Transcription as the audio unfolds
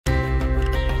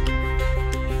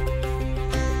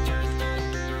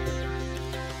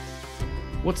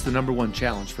What's the number one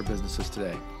challenge for businesses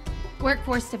today?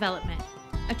 Workforce development,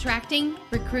 attracting,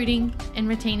 recruiting, and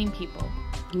retaining people.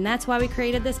 And that's why we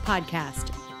created this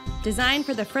podcast, designed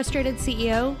for the frustrated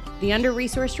CEO, the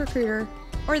under-resourced recruiter,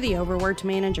 or the overworked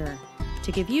manager,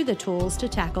 to give you the tools to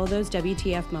tackle those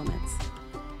WTF moments.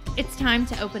 It's time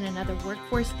to open another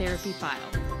Workforce Therapy file.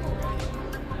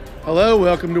 Hello,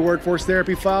 welcome to Workforce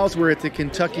Therapy Files. We're at the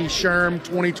Kentucky SHRM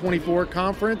 2024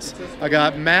 conference. I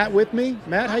got Matt with me.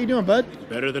 Matt, how you doing, bud?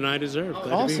 Better than I deserve.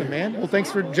 Glad awesome, man. Well,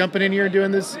 thanks for jumping in here and doing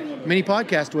this mini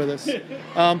podcast with us.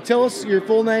 Tell us your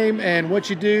full name and what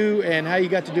you do and how you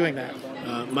got to doing that.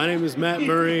 My name is Matt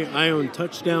Murry. I own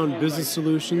Touchdown Business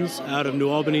Solutions out of New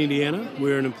Albany, Indiana.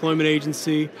 We're an employment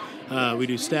agency. We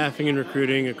do staffing and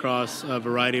recruiting across a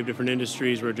variety of different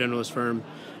industries. We're a generalist firm.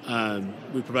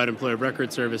 We provide employer of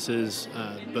record services,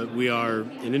 but we are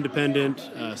an independent,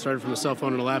 started from a cell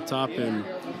phone and a laptop, and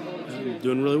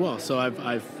doing really well. So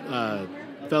I've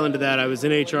fell into that. I was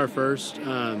in HR first.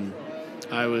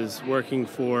 I was working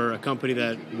for a company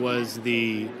that was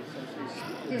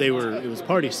it was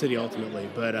Party City ultimately,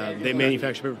 but they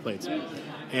manufacture paper plates.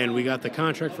 And we got the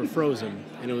contract for Frozen,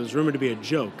 and it was rumored to be a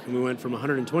joke. And we went from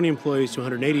 120 employees to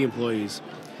 180 employees.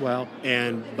 Wow.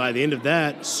 And by the end of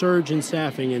that surge in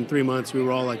staffing in 3 months, we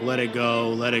were all like, let it go,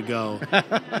 let it go.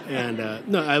 And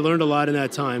no, I learned a lot in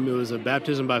that time. It was a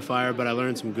baptism by fire, but I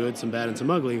learned some good, some bad, and some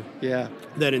ugly. Yeah.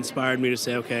 That inspired me to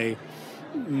say, okay,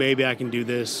 maybe I can do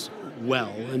this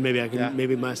well, and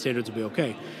maybe my standards will be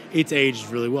okay. It's aged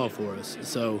really well for us.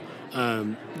 So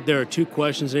there are two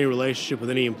questions in any relationship with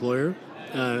any employer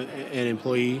and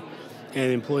employee.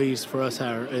 And employees for us,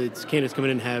 it's candidates come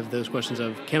in and have those questions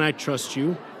of, can I trust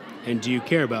you, and do you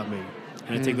care about me?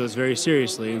 And I take those very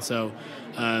seriously. And so,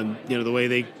 the way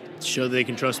they show that they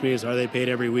can trust me is, are they paid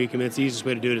every week? I mean, it's the easiest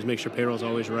way to do it is make sure payroll is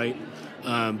always right,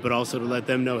 but also to let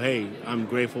them know, hey, I'm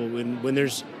grateful when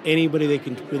there's anybody they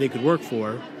could work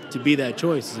for. To be that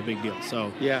choice is a big deal.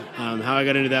 So, yeah. How I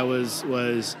got into that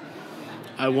was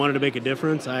I wanted to make a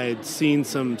difference. I had seen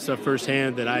some stuff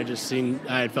firsthand that I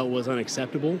had felt was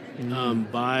unacceptable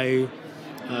by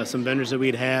some vendors that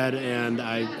we'd had, and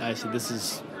I said, this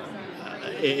is,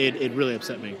 it really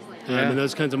upset me. Yeah. And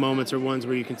those kinds of moments are ones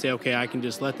where you can say, okay, I can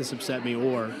just let this upset me,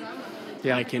 or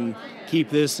I can keep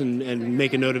this and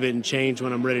make a note of it and change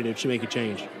when I'm ready to make a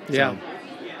change. Yeah. So,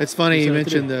 it's funny you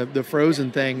mentioned the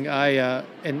Frozen thing.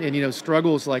 And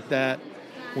struggles like that,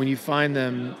 when you find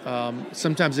them,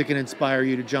 sometimes it can inspire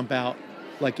you to jump out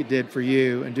like it did for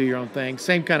you and do your own thing.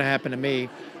 Same kind of happened to me.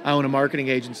 I own a marketing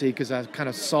agency because I kind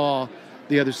of saw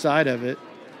the other side of it.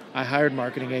 I hired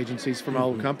marketing agencies for my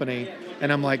old company,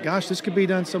 and I'm like, gosh, this could be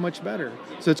done so much better.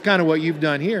 So it's kind of what you've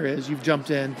done here is you've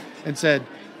jumped in and said,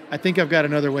 I think I've got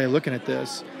another way of looking at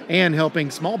this, and helping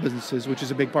small businesses, which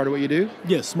is a big part of what you do.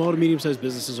 Yes, small to medium-sized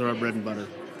businesses are our bread and butter.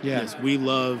 Yeah. Yes,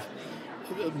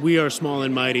 we are small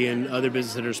and mighty, and other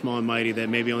businesses that are small and mighty that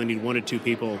maybe only need 1 to 2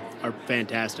 people are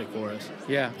fantastic for us.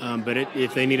 Yeah. But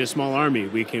if they need a small army,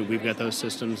 we've got those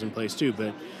systems in place too.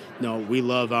 But no, we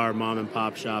love our mom and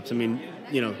pop shops. I mean,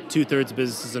 2/3 of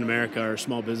businesses in America are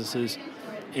small businesses,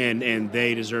 and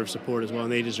they deserve support as well.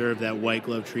 And they deserve that white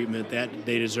glove treatment. That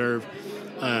they deserve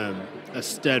a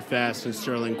steadfast and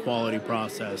sterling quality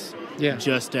process,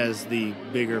 just as the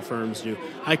bigger firms do.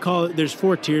 I call it, there's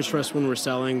 4 tiers for us when we're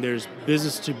selling. There's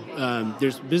business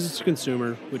to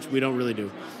consumer, which we don't really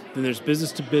do. Then there's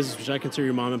business to business, which I consider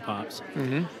your mom and pops.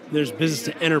 Mm-hmm. There's business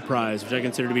to enterprise, which I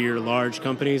consider to be your large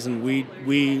companies, and we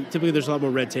typically there's a lot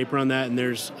more red tape around that, and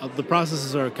there's the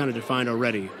processes are kind of defined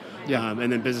already. Yeah.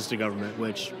 And then business to government,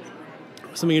 which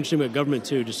something interesting about government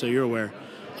too, just so you're aware.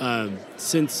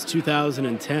 Since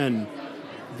 2010,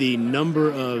 the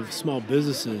number of small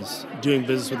businesses doing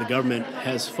business with the government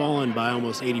has fallen by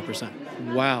almost 80%.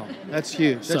 Wow, that's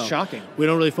huge. That's shocking. We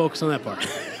don't really focus on that part.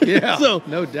 Yeah, so,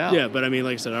 no doubt. Yeah, but I mean,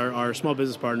 like I said, our small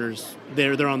business partners,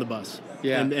 they're on the bus.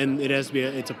 Yeah. And it has to be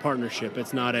it's a partnership.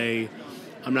 It's not I'm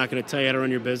not going to tell you how to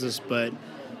run your business, but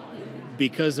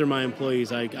because they're my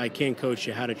employees, I can coach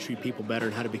you how to treat people better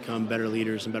and how to become better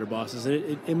leaders and better bosses,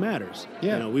 and it matters.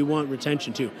 Yeah. We want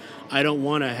retention too. I don't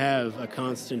want to have a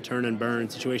constant turn and burn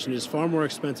situation. It's far more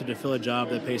expensive to fill a job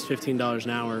that pays $15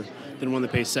 an hour than one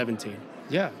that pays $17.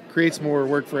 Yeah, creates more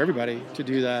work for everybody to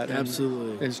do that.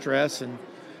 Absolutely. And stress. And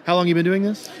how long have you been doing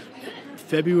this?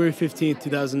 February 15th,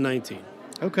 2019.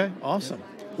 Okay, awesome.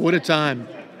 Yeah. What a time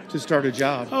to start a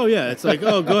job. Oh, yeah. It's like,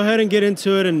 go ahead and get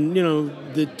into it, and,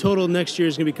 the total next year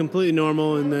is going to be completely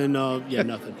normal, and then,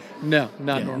 nothing. No,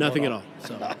 not normal. Nothing at all.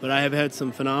 So, but I have had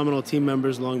some phenomenal team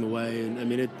members along the way, and, I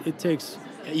mean, it takes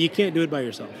 – you can't do it by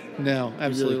yourself. No,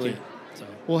 absolutely. You really can't. So.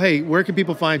 Well, hey, where can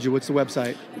people find you? What's the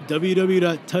website?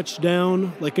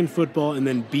 www.touchdown, like in football, and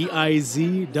then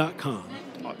biz.com.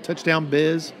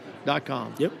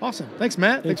 Touchdownbiz.com. Yep. Awesome. Thanks,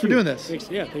 Matt. Thanks for doing this. Thanks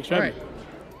for having me.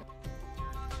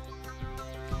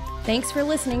 Thanks for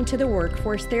listening to the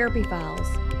Workforce Therapy Files.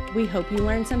 We hope you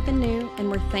learned something new, and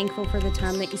we're thankful for the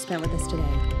time that you spent with us today.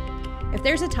 If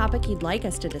there's a topic you'd like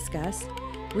us to discuss,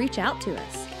 reach out to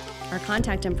us. Our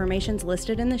contact information is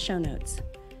listed in the show notes.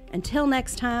 Until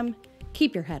next time,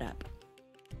 keep your head up.